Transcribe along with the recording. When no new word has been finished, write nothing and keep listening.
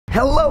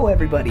Hello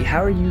everybody,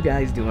 how are you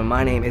guys doing?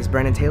 My name is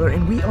Brennen Taylor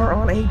and we are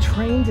on a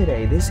train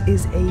today. This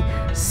is a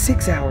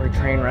 6-hour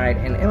train ride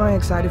and am I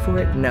excited for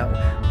it? No.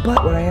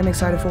 But what I am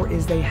excited for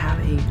is they have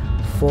a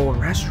full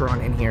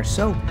restaurant in here.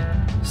 So,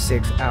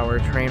 6-hour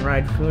train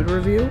ride food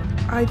review?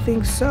 I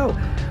think so.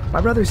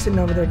 My brother's sitting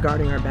over there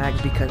guarding our bags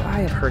because I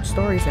have heard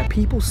stories that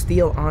people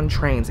steal on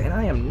trains and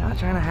I am not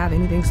trying to have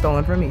anything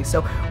stolen from me.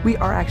 So we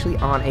are actually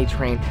on a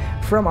train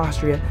from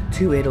Austria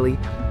to Italy.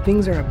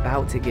 Things are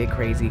about to get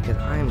crazy because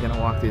I am going to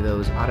walk through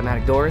those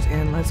automatic doors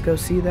and let's go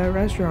see the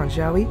restaurant,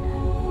 shall we? Of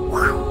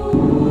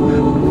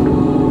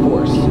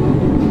course.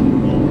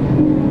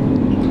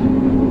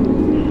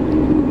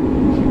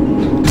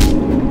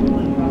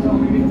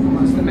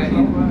 What's the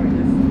menu?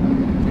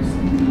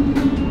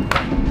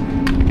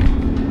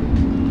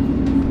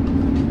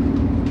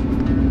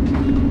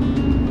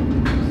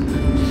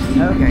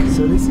 Okay,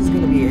 so this is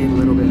going to be a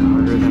little bit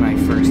harder than I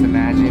first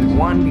imagined.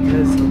 One,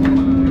 because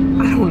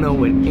I don't know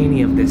what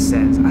any of this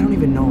says. I don't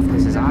even know if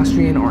this is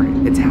Austrian or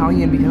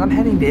Italian because I'm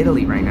heading to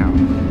Italy right now.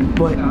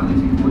 But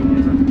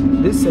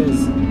this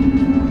says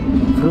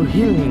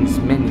Fruhilings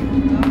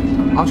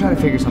menu. I'll try to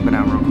figure something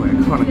out real quick.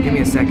 Hold on, give me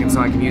a second so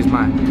I can use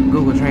my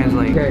Google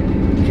Translate. Okay,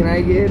 can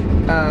I get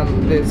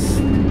this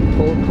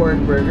pulled pork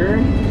burger?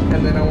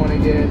 And then I want to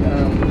get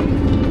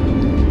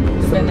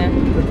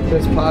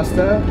this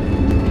pasta.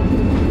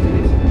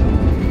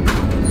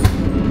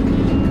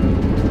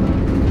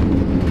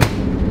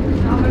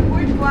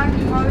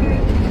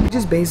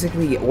 Just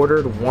basically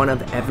ordered one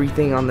of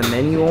everything on the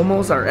menu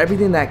almost, or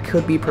everything that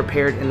could be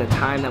prepared in the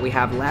time that we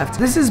have left.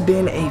 This has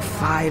been a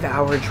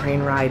 5-hour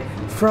train ride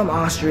from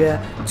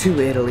Austria to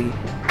Italy,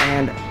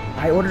 and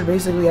I ordered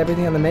basically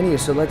everything on the menu,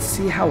 so let's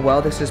see how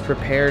well this is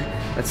prepared.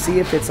 Let's see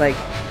if it's like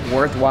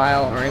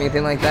worthwhile or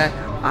anything like that.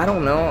 I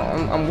don't know,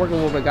 I'm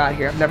working with what I got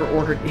here. I've never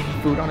ordered any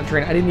food on a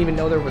train. I didn't even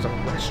know there was a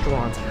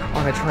restaurant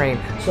on a train,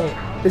 so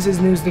this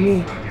is news to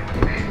me.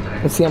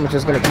 Let's see how much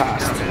it's gonna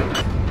cost.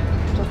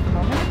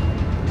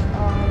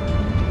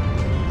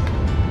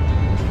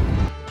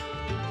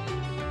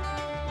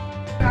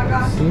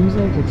 Seems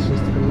like it's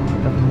just a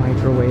lot of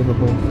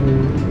microwavable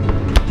food.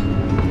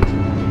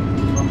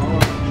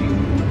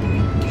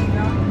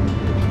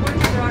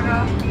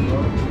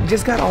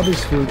 Just got all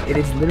this food. It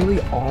is literally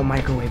all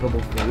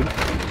microwavable food.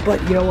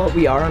 But you know what?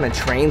 We are on a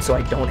train, so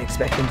I don't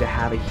expect them to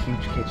have a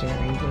huge kitchen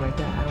or anything like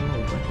that. I don't know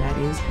what that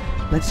is.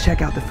 Let's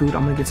check out the food.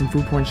 I'm gonna get some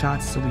food porn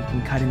shots so we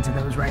can cut into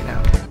those right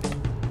now.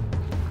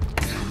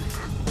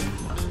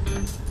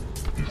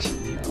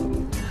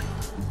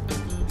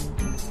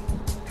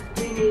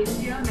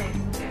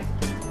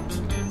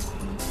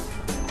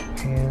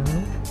 And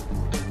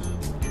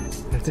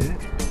that's it.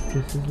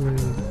 This is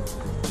literally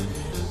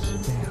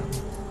spam.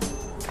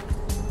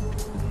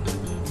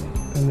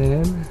 And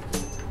then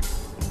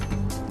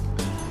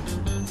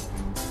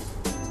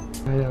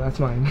oh yeah, that's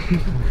mine.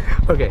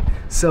 Okay,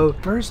 so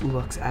first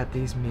looks at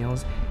these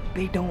meals,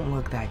 they don't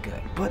look that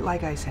good. But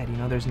like I said, you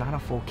know, there's not a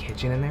full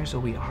kitchen in there, so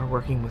we are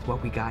working with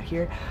what we got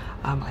here.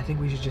 I think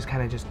we should just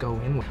kind of just go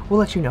in. We'll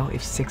let you know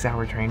if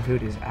 6-hour train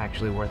food is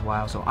actually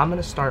worthwhile. So I'm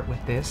gonna start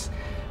with this.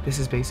 This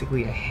is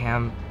basically a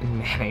ham and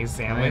mayonnaise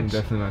sandwich. I am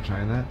definitely not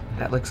trying that.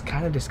 That looks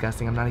kind of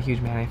disgusting. I'm not a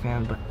huge mayonnaise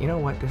fan, but you know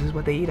what? This is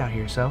what they eat out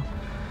here, so.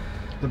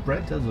 The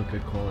bread does look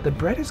good quality. The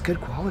bread is good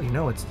quality.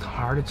 No, it's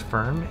hard, it's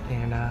firm,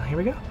 and here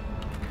we go.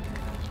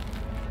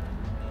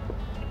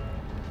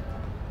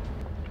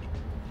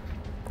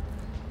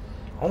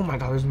 Oh my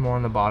god, there's more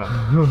on the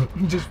bottom.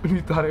 Just when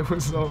you thought it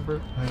was over.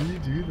 How do you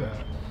do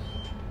that?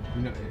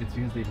 You know, it's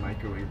because they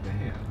microwave the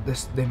ham.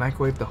 They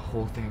microwave the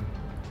whole thing.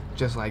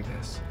 Just like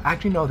this.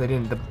 Actually, no, they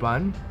didn't. The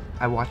bun,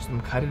 I watched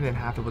them cut it in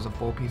half. It was a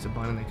full piece of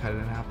bun and they cut it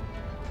in half.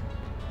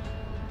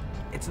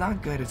 It's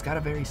not good. It's got a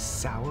very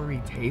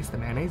soury taste. The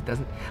mayonnaise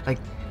doesn't, like,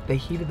 they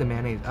heated the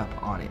mayonnaise up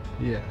on it.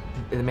 Yeah.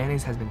 The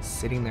mayonnaise has been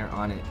sitting there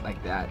on it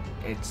like that.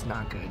 It's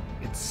not good.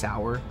 It's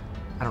sour.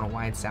 I don't know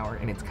why it's sour,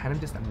 and it's kind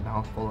of just a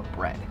mouthful of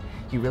bread.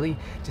 You really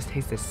just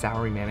taste this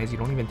soury mayonnaise. You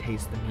don't even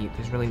taste the meat.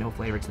 There's really no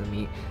flavor to the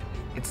meat.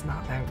 It's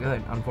not that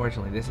good,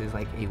 unfortunately. This is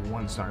like a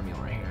 1-star meal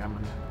right here. I'm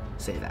gonna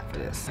say that for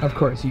this. Of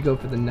course, you go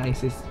for the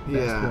nicest,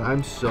 yeah, one.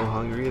 I'm so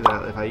hungry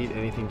that if I eat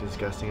anything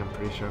disgusting, I'm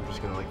pretty sure I'm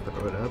just gonna like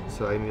throw it up.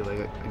 So I need like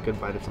a good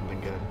bite of something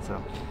good.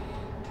 So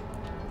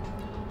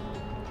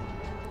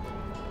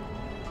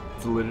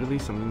it's literally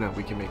something that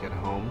we can make at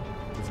home.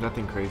 It's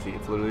nothing crazy.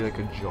 It's literally like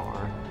a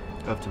jar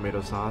of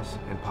tomato sauce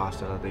and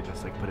pasta that they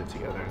just like put it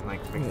together and like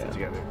mix it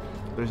together.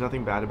 There's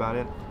nothing bad about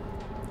it.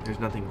 There's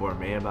nothing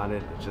gourmet about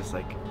it. It's just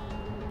like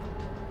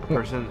a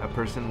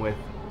person with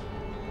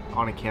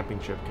on a camping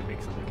trip could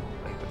make something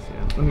like this.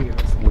 Yeah. Let me give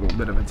this a little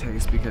bit of a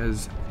taste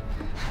because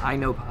I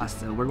know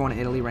pasta. We're going to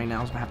Italy right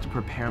now, so I have to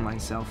prepare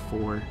myself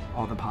for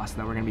all the pasta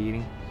that we're gonna be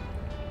eating.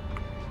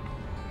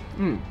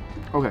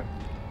 Okay.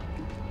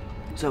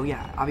 So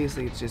yeah,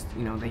 obviously it's just,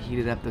 you know, they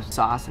heated up the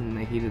sauce and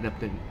they heated up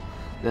the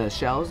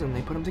shells and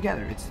they put them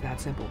together. It's that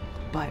simple.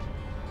 But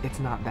it's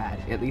not bad.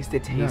 At least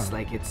it tastes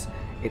like it's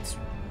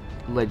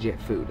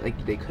legit food.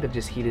 Like they could have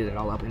just heated it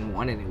all up in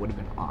one and it would have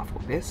been awful.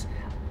 This,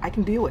 I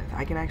can deal with.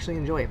 I can actually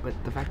enjoy it. But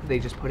the fact that they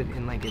just put it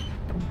in like a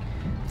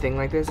thing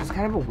like this is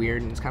kind of a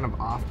weird and it's kind of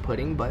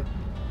off-putting, but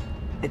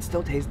it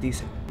still tastes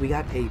decent. We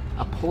got a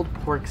pulled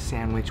pork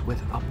sandwich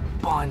with a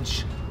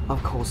bunch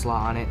of coleslaw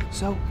on it.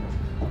 So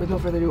with no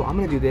further ado, I'm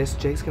gonna do this.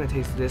 Jake's gonna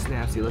taste this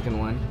nasty looking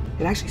one.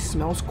 It actually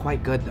smells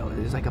quite good though.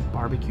 There's like a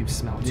barbecue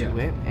smell to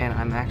it, and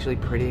I'm actually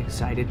pretty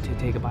excited to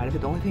take a bite of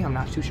it. The only thing I'm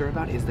not too sure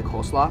about is the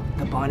coleslaw.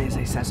 The bun is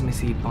a sesame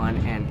seed bun,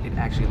 and it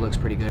actually looks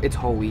pretty good. It's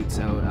whole wheat,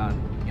 so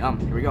yum.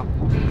 Here we go.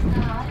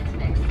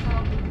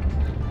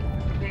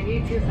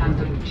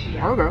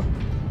 Okay.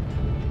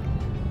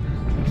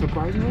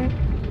 Surprisingly,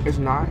 it's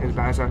not as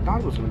bad as I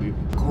thought it was gonna be.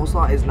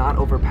 Coleslaw is not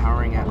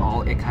overpowering at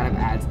all. It kind of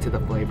adds to the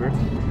flavor.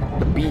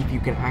 The beef, you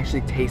can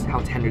actually taste how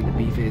tender the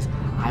beef is.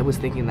 I was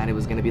thinking that it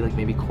was gonna be like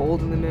maybe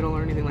cold in the middle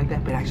or anything like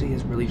that, but actually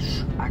is really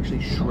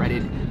actually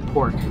shredded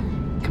pork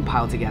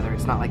compiled together.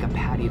 It's not like a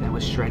patty that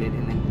was shredded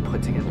and then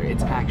put together.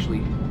 It's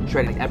actually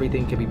shredded. Like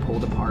everything can be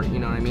pulled apart. You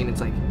know what I mean?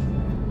 It's like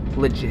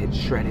legit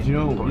shredded. You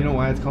know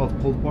why it's called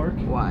pulled pork?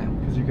 Why?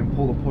 Because you can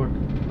pull the pork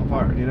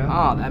apart. You know?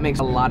 Oh, that makes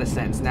a lot of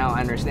sense. Now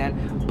I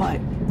understand.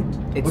 But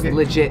it's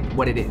legit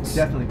what it is.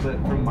 Definitely, but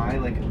from my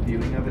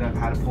viewing of it, I've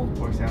had pulled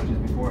pork sandwiches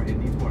before. It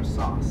needs more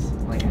sauce.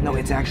 No,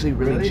 it's actually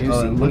really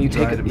juicy. When you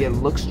take it, it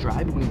looks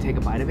dry, but when you take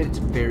a bite of it, it's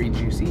very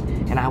juicy.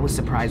 And I was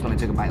surprised when I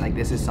took a bite. Like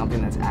this is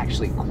something that's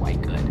actually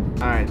quite good.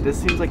 All right, this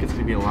seems like it's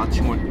gonna be a lot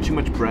too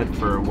much bread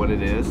for what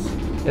it is.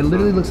 It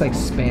literally looks like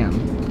Spam.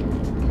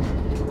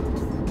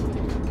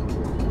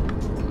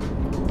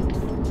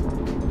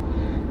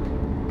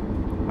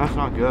 That's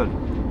not good.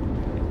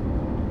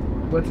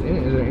 What's in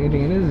it? Is there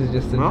anything in it? Is it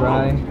just a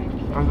dry?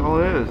 That's all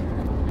it is.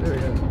 There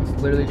we go.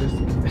 It's literally just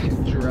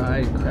a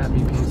dry,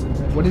 crappy piece of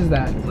bread. What is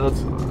that? I'm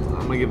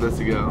gonna give this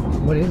a go.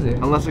 What is it?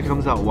 Unless it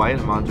comes out white,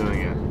 I'm not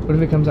doing it. What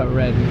if it comes out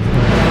red?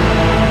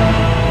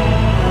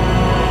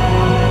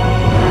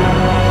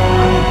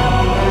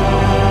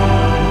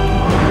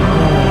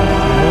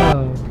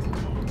 Whoa.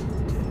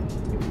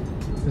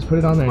 Just put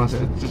it on there.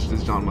 Mustard. It's just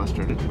Dijon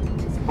mustard.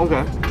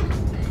 Okay.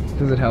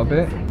 Does it help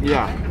it?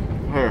 Yeah.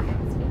 Here.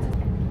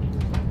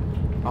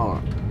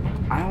 Oh,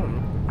 I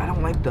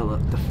don't like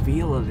the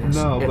feel of this.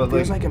 No, it but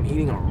feels like I'm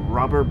eating a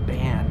rubber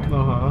band.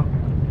 Uh-huh.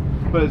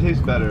 But it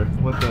tastes better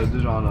with the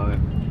Dijon on it.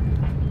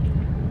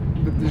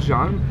 The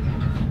Dijon?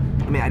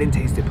 I mean, I didn't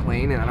taste it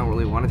plain, and I don't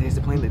really want to taste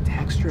it plain. The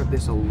texture of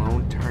this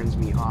alone turns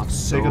me off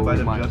so much. Take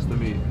a bite of just the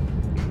meat.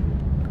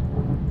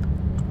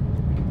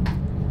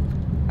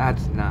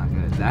 That's not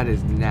good. That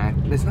is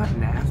it's not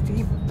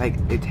nasty. Like,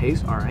 it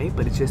tastes alright,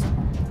 but it's just,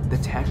 the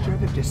texture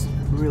of it just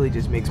really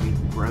just makes me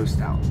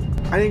grossed out.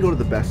 I didn't go to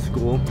the best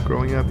school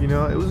growing up, you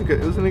know. It was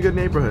in a good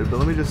neighborhood, but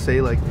let me just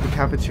say, like, the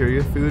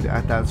cafeteria food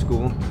at that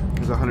school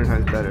is 100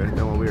 times better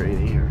than what we were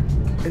eating here.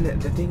 And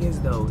the thing is,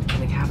 though, in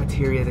the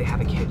cafeteria they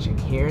have a kitchen.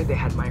 Here they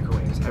had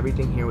microwaves.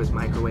 Everything here was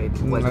microwaved.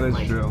 It wasn't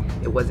that is true.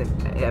 It wasn't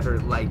ever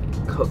like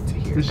cooked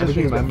here. This just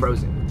Everything's been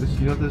reminds frozen.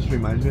 You know what this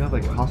reminds me of?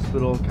 Like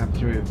hospital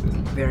cafeteria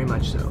food. Very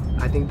much so.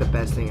 I think the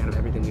best thing out of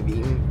everything we've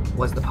eaten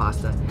was the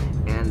pasta,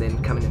 and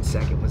then coming in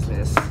second was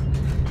this.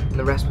 And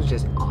the rest was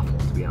just awful,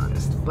 to be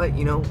honest. But,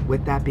 you know,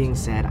 with that being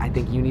said, I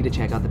think you need to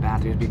check out the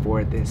bathrooms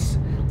before this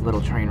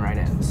little train ride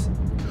ends.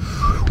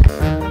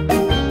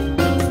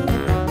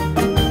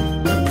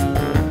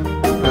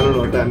 I don't know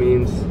what that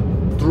means.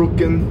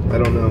 Drucken. I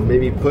don't know.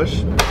 Maybe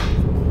push.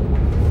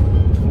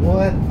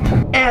 What?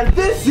 And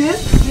this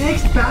is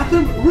Jake's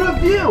bathroom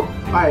review.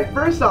 Alright,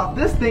 first off,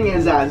 this thing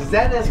is as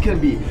zen as can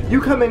be. You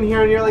come in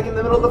here and you're like in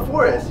the middle of the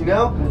forest, you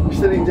know? You're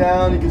sitting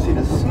down, you can see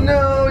the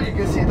snow, you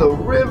can see the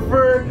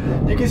river,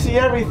 you can see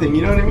everything,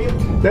 you know what I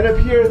mean? Then up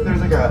here, there's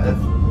like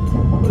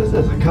what is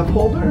this, a cup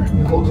holder?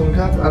 It holds one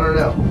cup? I don't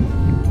know.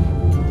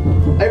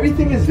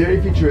 Everything is very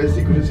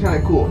futuristic, which is kind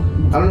of cool.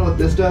 I don't know what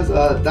this does.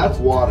 That's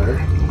water.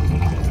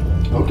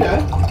 Okay.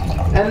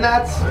 And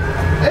that's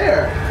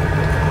air.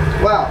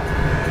 Wow.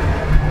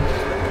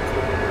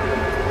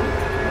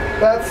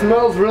 That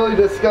smells really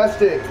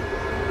disgusting.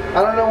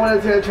 I don't know when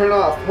it's gonna turn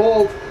off.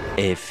 Hold.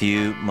 A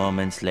few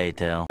moments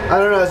later. I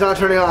don't know, it's not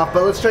turning off,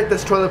 but let's check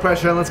this toilet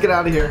pressure and let's get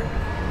out of here.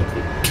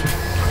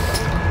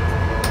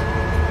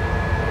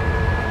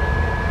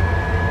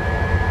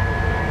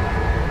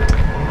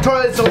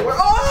 Toilet's over.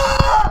 Oh!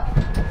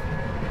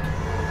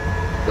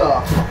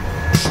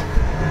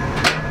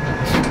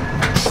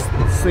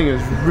 This thing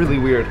is really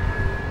weird.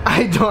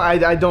 I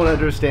don't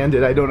understand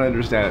it. I don't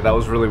understand it. That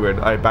was really weird.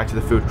 All right, back to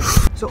the food.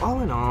 So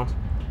all in all,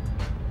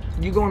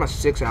 you go on a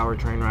 6-hour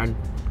train ride,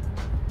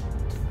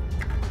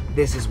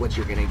 this is what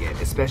you're gonna get,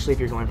 especially if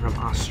you're going from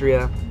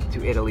Austria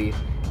to Italy.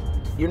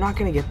 You're not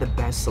gonna get the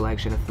best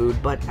selection of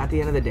food, but at the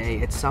end of the day,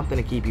 it's something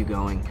to keep you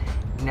going.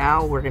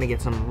 Now we're gonna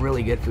get some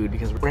really good food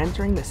because we're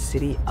entering the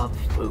city of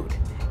food,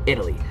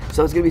 Italy.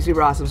 So it's gonna be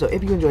super awesome. So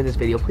if you enjoyed this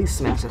video, please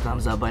smash the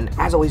thumbs up button.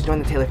 As always, join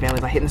the Taylor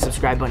family by hitting the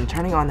subscribe button,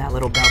 turning on that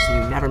little bell so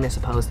you never miss a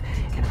post.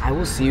 And I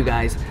will see you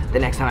guys the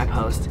next time I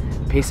post.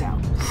 Peace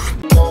out.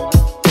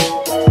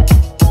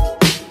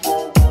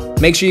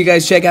 Make sure you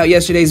guys check out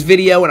yesterday's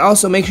video, and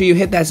also make sure you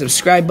hit that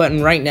subscribe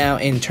button right now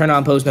and turn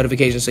on post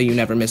notifications so you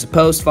never miss a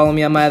post. Follow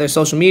me on my other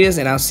social medias,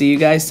 and I'll see you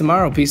guys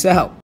tomorrow. Peace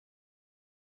out.